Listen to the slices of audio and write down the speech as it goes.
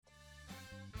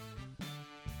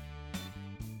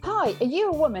Hi, are you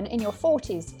a woman in your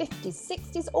 40s, 50s,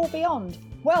 60s or beyond?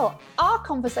 Well, our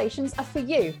conversations are for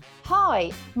you. Hi,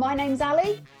 my name's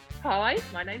Ali. Hi,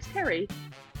 my name's Kerry.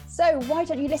 So why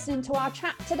don't you listen to our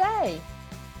chat today?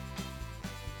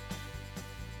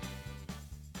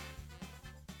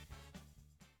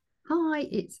 Hi,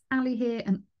 it's Ali here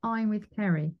and I'm with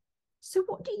Kerry. So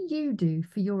what do you do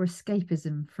for your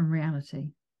escapism from reality?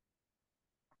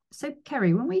 So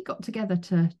Kerry, when we got together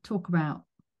to talk about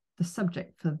the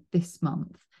subject for this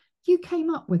month, you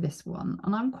came up with this one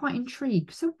and I'm quite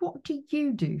intrigued. So what do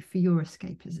you do for your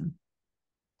escapism?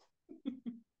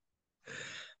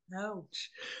 Ouch.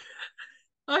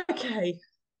 Okay,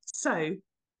 so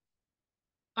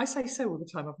I say so all the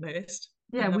time, I've noticed.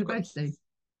 Yeah, And we I've got both do.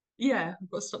 Yeah, I've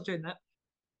got to stop doing that.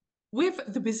 With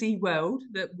the busy world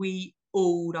that we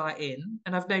all are in,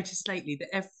 and I've noticed lately that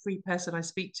every person I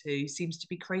speak to seems to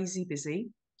be crazy busy.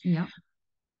 Yeah.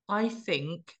 I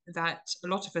think that a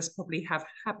lot of us probably have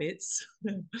habits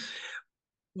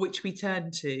which we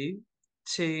turn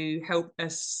to help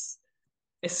us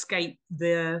escape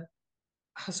the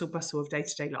hustle bustle of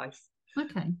day-to-day life.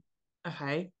 Okay.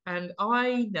 Okay. And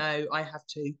I know I have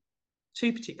two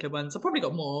particular ones. I've probably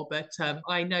got more, but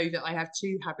I know that I have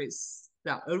two habits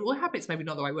that, or habits, maybe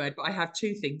not the right word, but I have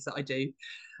two things that I do.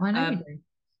 I know you Um, do.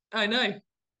 I know.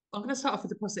 I'm going to start off with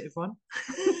the positive one.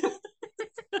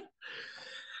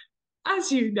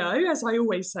 As you know, as I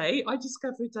always say, I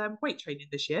discovered weight training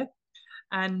this year,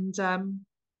 and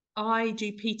I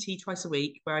do PT twice a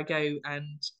week where I go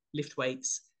and lift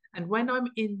weights. And when I'm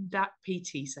in that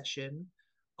PT session,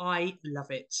 I love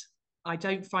it. I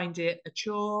don't find it a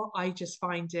chore. I just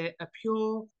find it a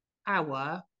pure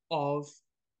hour of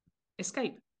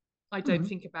escape. I don't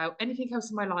think about anything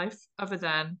else in my life other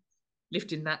than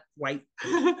lifting that weight.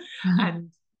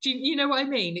 And do you know what I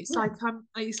mean? Yeah. It's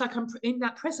like I'm in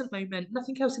that present moment.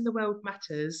 Nothing else in the world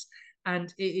matters,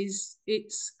 and it's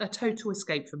a total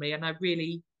escape for me, and I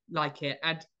really like it.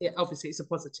 And obviously, it's a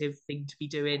positive thing to be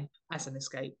doing as an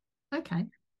escape. Okay.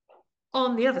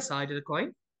 On the other side of the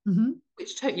coin, Mm-hmm.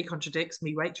 which totally contradicts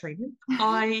me weight training,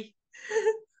 I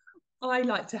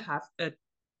like to have a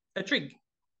drink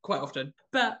quite often,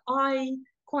 but I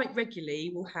quite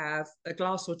regularly will have a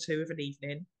glass or two of an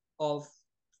evening of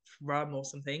rum or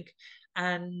something,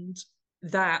 and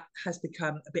that has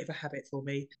become a bit of a habit for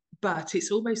me. But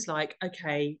it's almost like,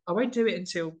 okay, I won't do it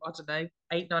until, I don't know,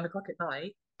 8, 9 o'clock at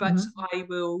night, but Mm-hmm. I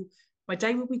will, my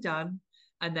day will be done,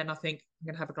 and then I think I'm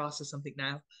going to have a glass of something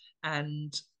now,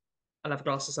 and I'll have a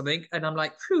glass of something, and I'm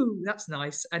like, whew, that's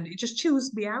nice, and it just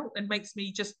chills me out and makes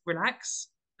me just relax.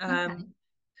 Okay.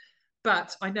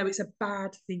 But I know it's a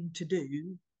bad thing to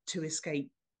do to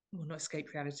escape, well, not escape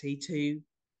reality,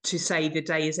 to say the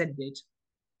day is ended.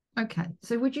 Okay.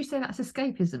 So would you say that's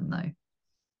escapism though?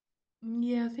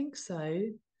 Yeah, I think so.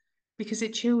 Because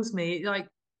it chills me. Like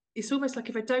it's almost like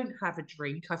if I don't have a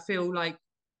drink, I feel like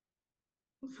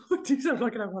I do sound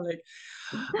like an alcoholic.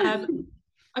 Um,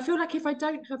 I feel like if I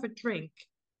don't have a drink,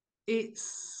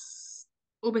 it's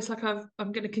almost like I'm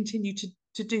going to continue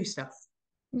to do stuff.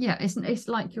 Yeah, it's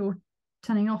like your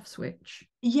turning off switch.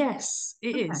 Yes,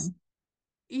 it is. Okay.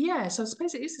 Yeah, so I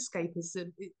suppose it is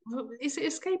escapism. Is it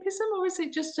escapism or is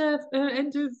it just a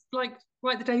end of like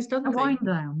right the day's A done thing? wind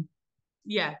down.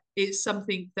 Yeah, it's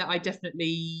something that I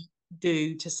definitely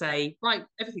do to say, right,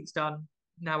 everything's done.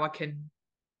 Now I can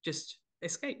just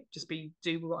escape, just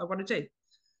do what I want to do.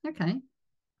 Okay.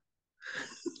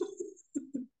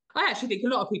 I actually think a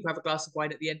lot of people have a glass of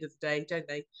wine at the end of the day, don't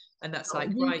they? And that's Oh, like,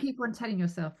 you right, keep on telling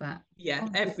yourself that. yeah,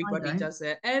 Honestly, I everybody don't. does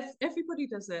it. Everybody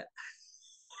does it.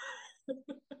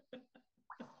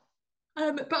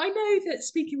 But I know that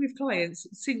speaking with clients,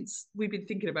 since we've been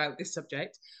thinking about this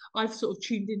subject, I've sort of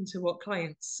tuned into what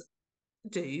clients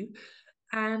do,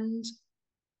 and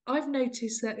I've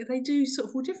noticed that they do sort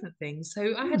of all different things.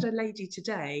 So I had Hmm. a lady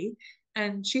today,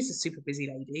 and she's a super busy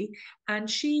lady, and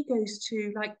she goes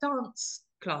to like dance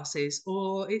classes,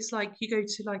 or it's like you go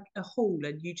to like a hall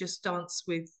and you just dance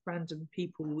with random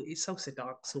people. It's salsa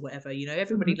dance or whatever,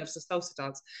 everybody Mhm. loves a salsa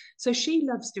dance. So she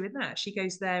loves doing that. She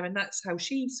goes there, and that's how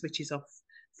she switches off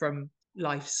from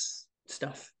life's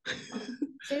stuff.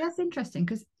 See, that's interesting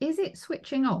because is it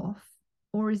switching off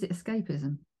or is it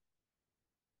escapism?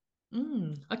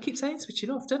 I keep saying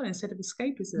switching off, don't I, instead of Yeah.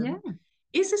 escapism.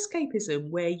 Is escapism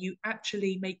where you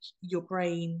actually make your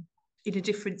brain in a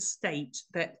different state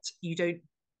that you don't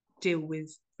deal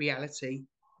with reality?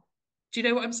 Do you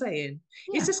know what I'm saying?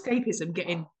 Is Yeah. escapism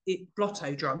getting it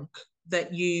blotto drunk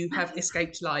that you have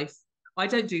escaped life? I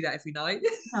don't do that every night.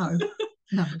 No,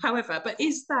 no. However, but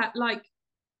is that like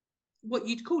what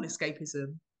you'd call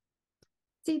escapism?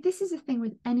 See, this is the thing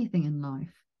with anything in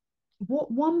life.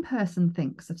 what one person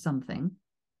thinks of something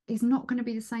is not going to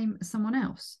be the same as someone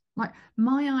else. Like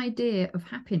my idea of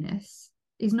happiness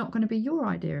is not going to be your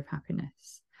idea of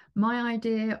happiness. My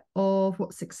idea of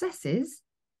what success is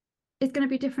going to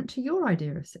be different to your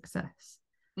idea of success.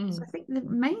 So I think the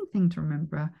main thing to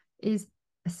remember is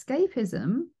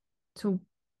escapism to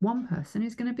one person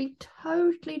is going to be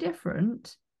totally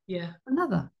different Yeah. to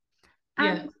another.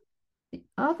 And the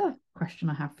other question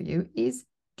I have for you is,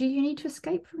 do you need to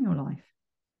escape from your life?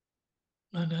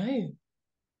 I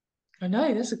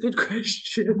know, that's a good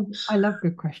question. I love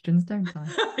good questions, don't I?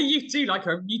 You do like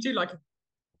a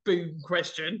boom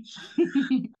question.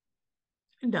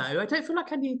 No, I don't feel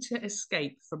like I need to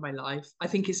escape from my life. I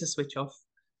think it's a switch off.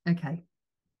 Okay.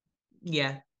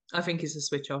 Yeah, I think it's a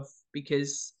switch off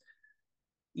because,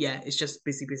 yeah, it's just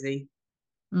busy.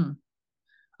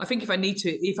 I think if I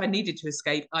needed to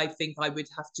escape, I think I would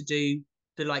have to do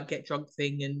the like get drunk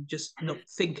thing and just not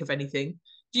think of anything.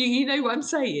 Do you know what I'm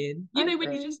saying? You know,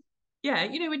 when you just, yeah,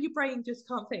 you know, when your brain just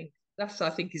can't think. That's, I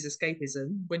think, is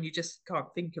escapism, when you just can't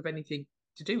think of anything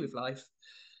to do with life.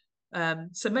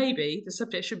 So maybe the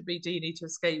subject shouldn't be, do you need to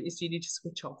escape? Is, do you need to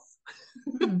switch off?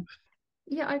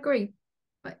 Yeah, I agree.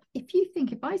 But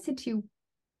if I said to you,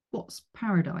 what's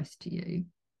paradise to you?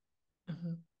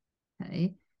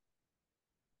 Okay.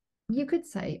 You could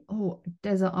say, oh, a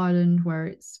desert island where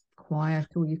it's quiet,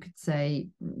 or you could say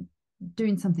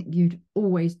doing something you'd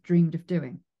always dreamed of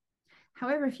doing.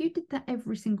 However, if you did that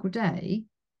every single day,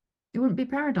 it wouldn't be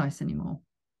paradise anymore.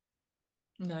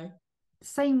 No.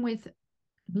 Same with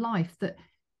life, that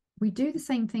we do the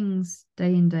same things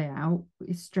day in, day out.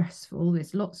 It's stressful,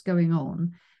 there's lots going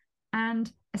on.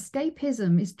 And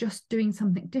escapism is just doing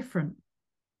something different.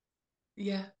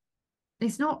 Yeah.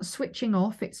 It's not switching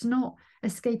off, it's not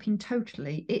escaping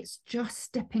totally, it's just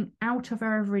stepping out of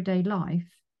our everyday life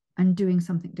and doing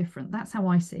something different. That's how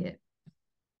I see it.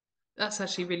 That's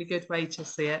actually a really good way to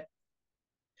see it.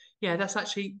 Yeah, that's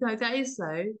actually, no, that is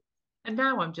though. And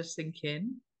now I'm just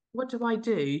thinking, what do I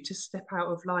do to step out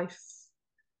of life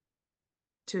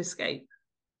to escape?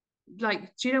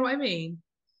 Like, do you know what I mean?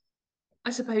 I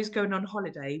suppose going on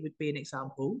holiday would be an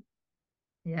example.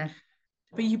 Yeah.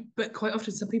 But quite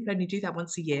often some people only do that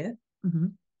once a year. Mm-hmm.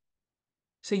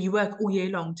 So you work all year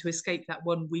long to escape that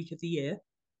 1 week of the year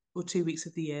or 2 weeks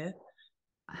of the year.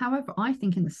 However, I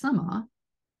think in the summer,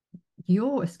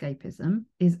 your escapism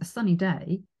is a sunny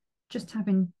day, just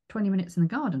having 20 minutes in the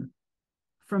garden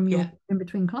from your in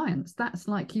between clients. That's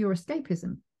like your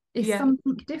escapism. It's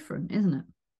something different, isn't it?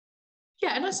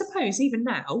 Yeah, and I suppose even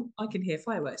now I can hear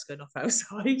fireworks going off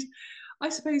outside. I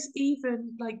suppose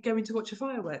even like going to watch a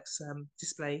fireworks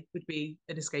display would be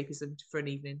an escapism for an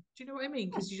evening. Do you know what I mean?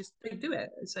 Because you just don't do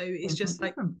it. So it's just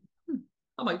like,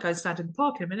 I might go and stand in the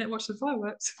park in a minute and watch some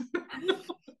fireworks.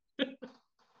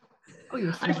 Oh,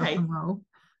 you're so rock and roll.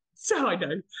 So I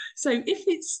know. So if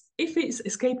it's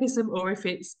escapism, or if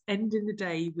it's ending the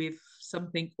day with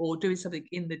something or doing something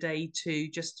in the day to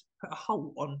just put a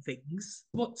halt on things,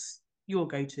 what's your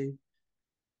go-to?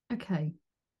 Okay.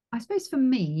 I suppose for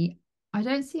me, I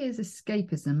don't see it as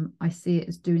escapism. I see it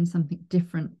as doing something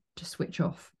different to switch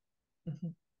off. Mm-hmm.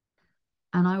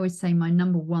 And I would say my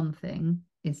number one thing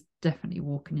is definitely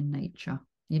walking in nature.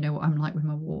 You know what I'm like with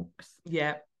my walks.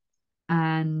 Yeah.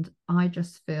 And I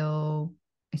just feel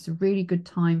it's a really good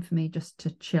time for me just to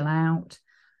chill out.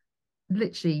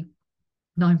 Literally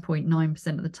 9.9%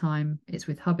 of the time it's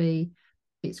with hubby.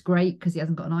 It's great because he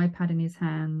hasn't got an iPad in his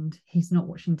hand. He's not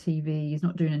watching TV. He's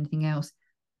not doing anything else.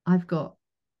 I've got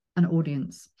an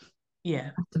audience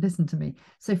to listen to me.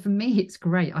 So for me, it's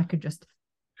great. I could just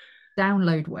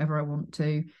download whatever I want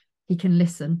to. He can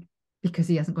listen because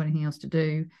he hasn't got anything else to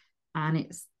do. And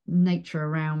it's nature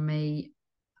around me.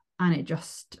 And it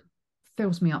just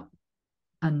fills me up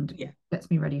and gets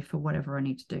me ready for whatever I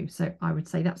need to do. So I would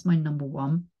say that's my number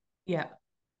one. Yeah.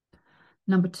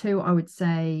 Number two, I would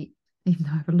say, even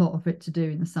though I have a lot of it to do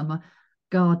in the summer,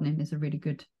 gardening is a really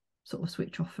good sort of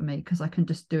switch off for me because I can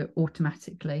just do it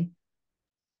automatically.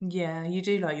 Yeah, you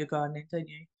do like your gardening, don't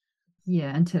you?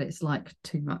 Yeah, until it's like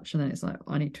too much, and then it's like,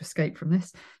 I need to escape from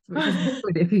this. So which is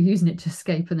good if you're using it to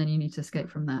escape, and then you need to escape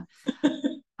from that.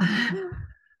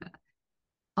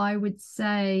 I would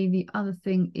say the other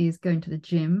thing is going to the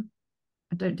gym.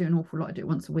 I don't do an awful lot. I do it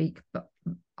once a week, but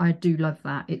I do love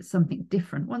that. It's something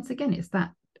different. Once again, it's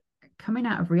that coming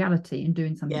out of reality and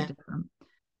doing something different.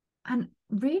 And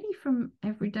really from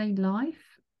everyday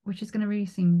life, which is going to really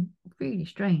seem really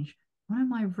strange, one of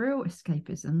my real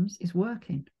escapisms is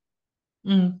working.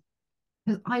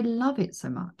 Because I love it so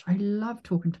much. I love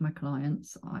talking to my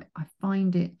clients. I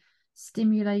find it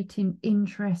stimulating,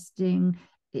 interesting.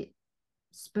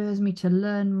 spurs me to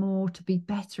learn more, to be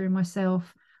better in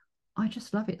myself. I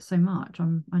just love it so much. I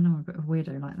know I'm a bit of a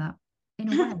weirdo like that.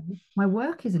 In a way, my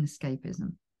work is an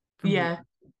escapism from Yeah,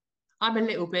 I'm a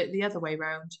little bit the other way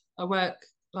round. I work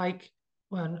like,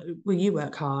 well, you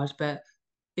work hard, but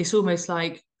it's almost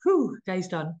like, whew, day's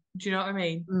done. Do you know what I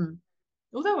mean? Mm.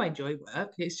 Although I enjoy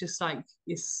work, it's just like,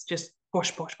 it's just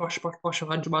bosh, bosh, bosh, bosh, bosh,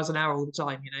 100 miles an hour all the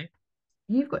time, you know?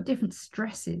 You've got different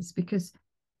stresses because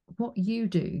what you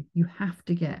do, you have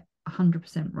to get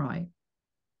 100% right.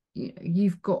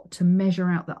 You've got to measure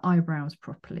out the eyebrows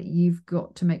properly. You've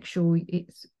got to make sure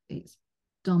it's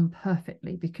done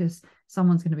perfectly, because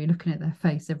someone's going to be looking at their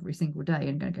face every single day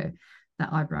and going to go,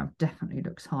 that eyebrow definitely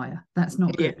looks higher. That's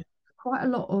not good. Yeah. Quite a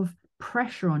lot of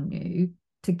pressure on you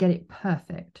to get it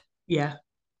perfect. Yeah.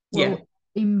 Well, Yeah.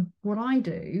 in what I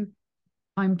do,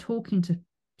 I'm talking to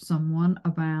someone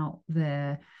about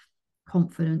their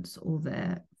confidence or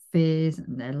their fears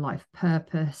and their life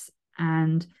purpose.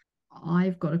 And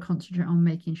I've got to concentrate on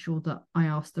making sure that I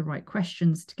ask the right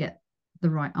questions to get the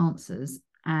right answers,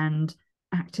 and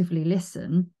actively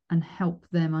listen and help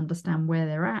them understand where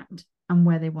they're at and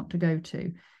where they want to go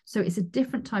to. So it's a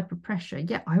different type of pressure.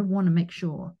 Yeah, I want to make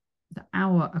sure the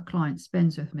hour a client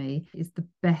spends with me is the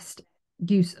best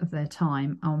use of their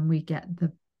time and we get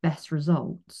the best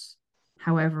results.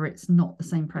 However, it's not the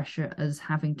same pressure as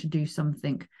having to do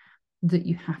something that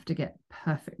you have to get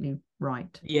perfectly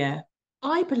right. Yeah.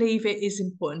 I believe it is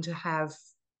important to have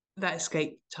that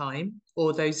escape time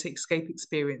or those escape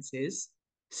experiences.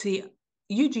 See,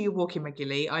 you do your walking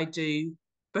regularly. I do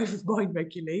both of mine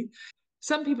regularly.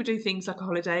 Some people do things like a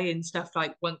holiday and stuff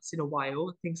like once in a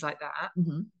while, things like that.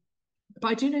 Mm-hmm. But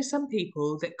I do know some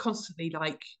people that constantly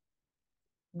like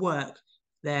work.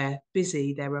 They're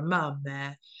busy, they're a mum,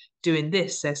 they're doing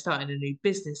this, they're starting a new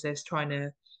business, they're trying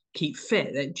to keep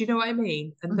fit. Do you know what I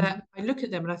mean? And Mm-hmm. that I look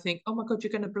at them and I think, oh my God,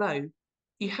 you're going to blow.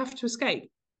 You have to escape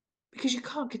because you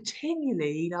can't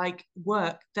continually like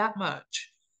work that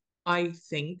much, I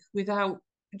think, without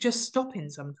just stopping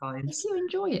If sometimes. you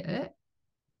enjoy it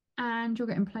and you're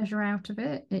getting pleasure out of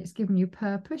it, it's giving you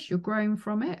purpose, you're growing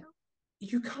from it.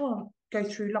 You can't go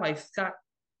through life that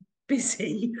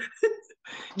busy.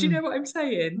 Do you know what I'm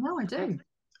saying? No, I do.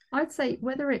 I'd say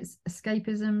whether it's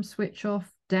escapism, switch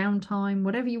off, downtime,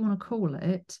 whatever you want to call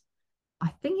it, I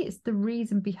think it's the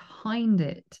reason behind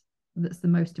it that's the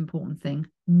most important thing,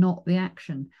 not the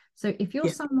action. So if you're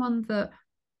Yeah. someone that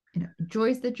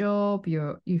enjoys the job,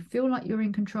 you feel like you're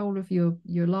in control of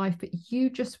your life, but you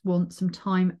just want some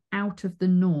time out of the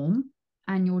norm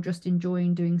and you're just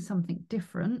enjoying doing something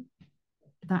different,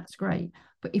 that's great.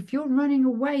 But if you're running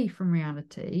away from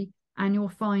reality and you're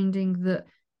finding that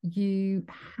you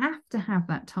have to have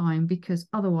that time because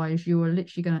otherwise you are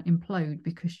literally going to implode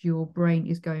because your brain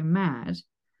is going mad,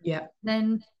 Yeah.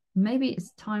 then maybe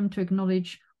it's time to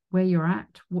acknowledge where you're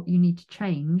at, what you need to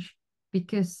change,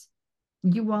 because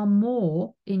you are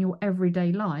more in your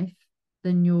everyday life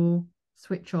than your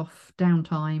switch off,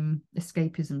 downtime,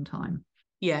 escapism time.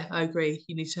 Yeah, I agree.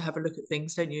 You need to have a look at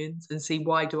things, don't you, and see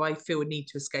why do I feel a need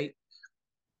to escape?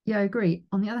 Yeah, I agree.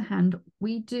 On the other hand,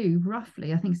 we do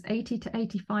roughly, I think it's 80 to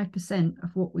 85%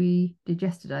 of what we did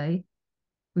yesterday,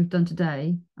 we've done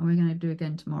today, and we're going to do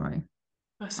again tomorrow.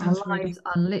 That Our sounds really lives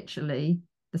are literally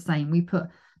the same. We put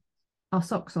our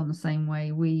socks on the same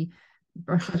way. We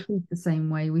brush our teeth the same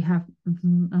way. We have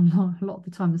a lot of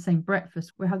the time the same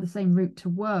breakfast. We have the same route to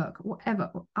work, whatever.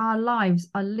 Our lives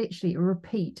are literally a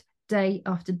repeat day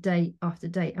after day after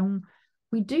day. And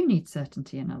we do need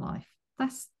certainty in our life.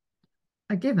 That's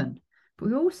a given. But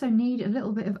we also need a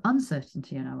little bit of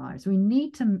uncertainty in our lives. We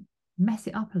need to mess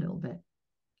it up a little bit.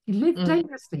 You live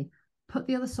dangerously. Put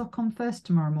the other sock on first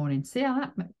tomorrow morning. See how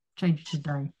that changes your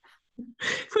day.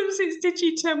 For instance, did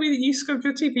you tell me that you scrubbed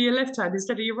your teeth with your left hand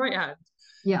instead of your right hand?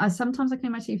 Yeah, I sometimes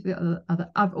clean my teeth with the other.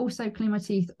 I've also cleaned my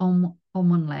teeth on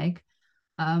one leg.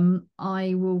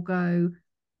 I will go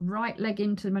right leg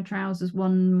into my trousers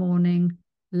one morning,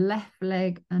 left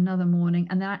leg another morning,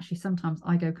 and then actually sometimes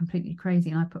I go completely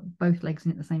crazy and I put both legs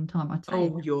in at the same time. I tell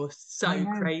you, Oh, you're so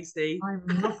crazy. I'm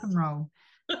rock and roll.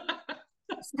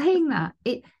 Saying that,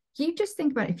 you just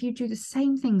think about it, if you do the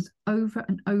same things over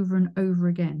and over and over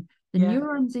again, the Yeah.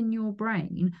 neurons in your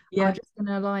brain Yeah. are just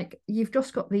gonna you've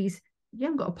just got these, you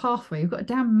haven't got a pathway, you've got a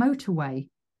damn motorway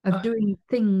of doing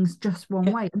things just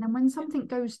one way. And then when something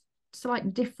goes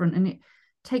slightly different and it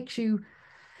takes you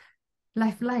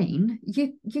left lane,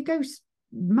 you go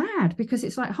mad because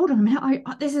it's like, hold on a minute,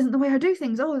 this isn't the way I do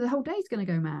things. Oh, the whole day's going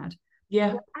to go mad.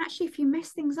 Yeah. But actually, if you mess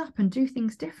things up and do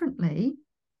things differently,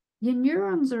 your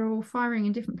neurons are all firing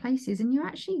in different places and you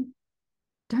actually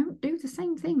don't do the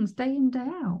same things day in, day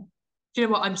out. Do you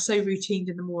know what? I'm so routined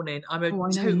in the morning. I'm a Oh, I know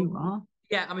total, you are.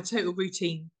 yeah, I'm a total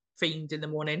routine fiend in the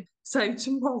morning. So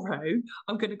tomorrow,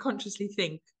 I'm going to consciously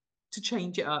think to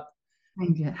change it up.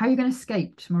 Change it. How are you going to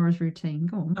escape tomorrow's routine?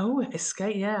 Go on. Oh,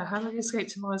 escape. Yeah. How am I going to escape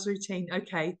tomorrow's routine?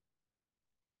 Okay.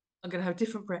 I'm going to have a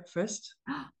different breakfast.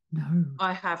 No.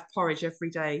 I have porridge every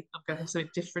day. I'm going to have something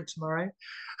different tomorrow.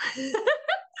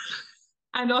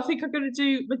 And I think I'm going to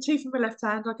do my teeth in my left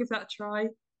hand. I'll give that a try.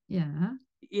 Yeah.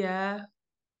 Yeah.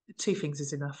 Two things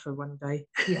is enough for one day.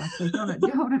 Yeah. So you don't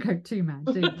want to go too mad,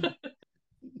 do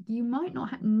you? You might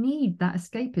not need that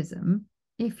escapism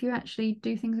if you actually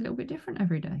do things a little bit different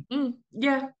every day.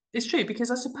 Yeah, it's true because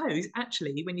I suppose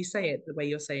actually when you say it the way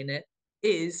you're saying it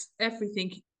is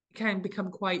everything can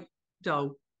become quite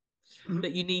dull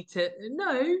that you need to you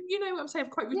know what I'm saying,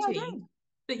 quite Yeah, I routine do.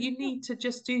 that you need to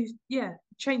just do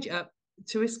change it up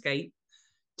to escape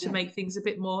to Yeah. make things a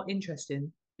bit more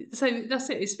interesting. So that's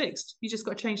it, it's fixed. You just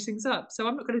got to change things up. So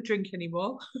I'm not going to drink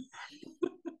anymore.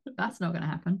 That's not going to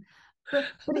happen. But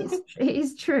it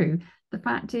is true. The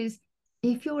fact is,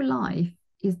 if your life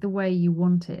is the way you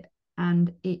want it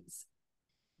and it's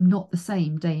not the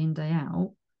same day in, day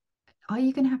out, are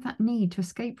you going to have that need to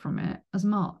escape from it as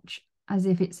much as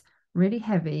if it's really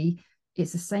heavy?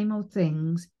 It's the same old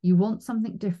things. You want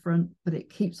something different, but it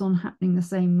keeps on happening the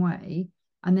same way.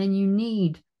 And then you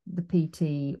need the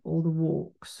PT or the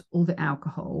walks or the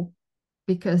alcohol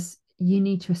because you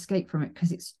need to escape from it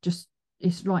because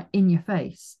it's right in your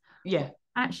face. Yeah.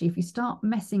 Actually, if you start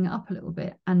messing it up a little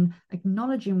bit and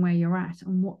acknowledging where you're at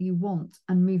and what you want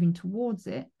and moving towards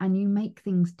it, and you make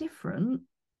things different,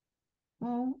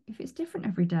 well, if it's different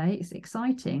every day, it's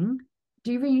exciting.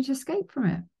 Do you really need to escape from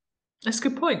it? That's a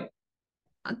good point.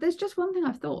 There's just one thing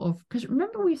I've thought of, because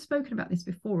remember we've spoken about this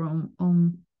before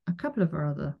on a couple of our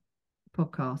other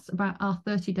podcasts about our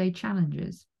 30-day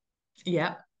challenges.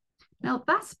 Yeah. Now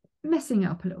that's messing it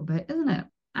up a little bit, isn't it?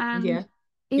 And is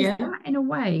Yeah. that in a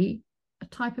way a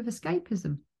type of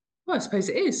escapism? Well, I suppose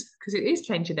it is because it is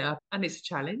changing it up and it's a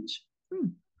challenge.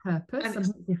 Purpose, And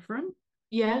something different.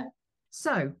 Yeah.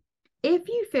 So if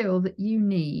you feel that you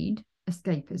need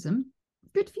escapism,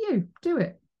 good for you. Do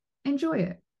it. Enjoy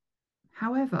it.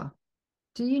 However,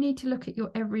 do you need to look at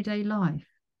your everyday life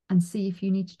and see if you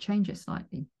need to change it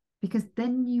slightly? Because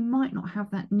then you might not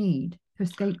have that need to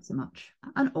escape so much.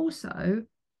 And also,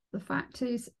 the fact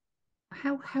is,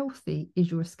 how healthy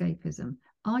is your escapism?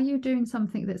 Are you doing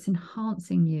something that's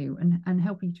enhancing you and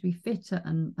helping you to be fitter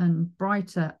and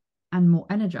brighter and more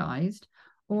energized?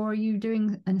 Or are you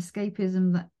doing an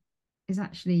escapism that is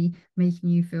actually making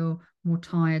you feel more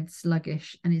tired,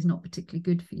 sluggish, and is not particularly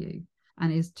good for you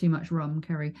and is too much rum,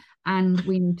 Kerry? And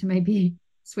we need to maybe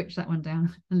switch that one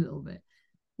down a little bit.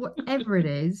 Whatever it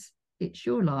is, it's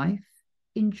your life.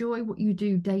 Enjoy what you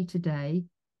do day to day.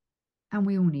 And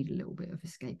we all need a little bit of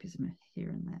escapism here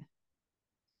and there.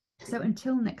 So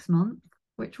until next month,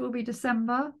 which will be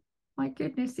December, my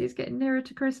goodness, it's getting nearer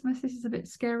to Christmas. This is a bit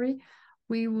scary.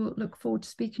 We will look forward to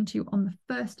speaking to you on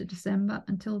the 1st of December.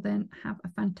 Until then, have a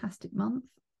fantastic month.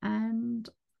 And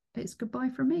it's goodbye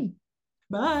from me.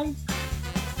 Bye.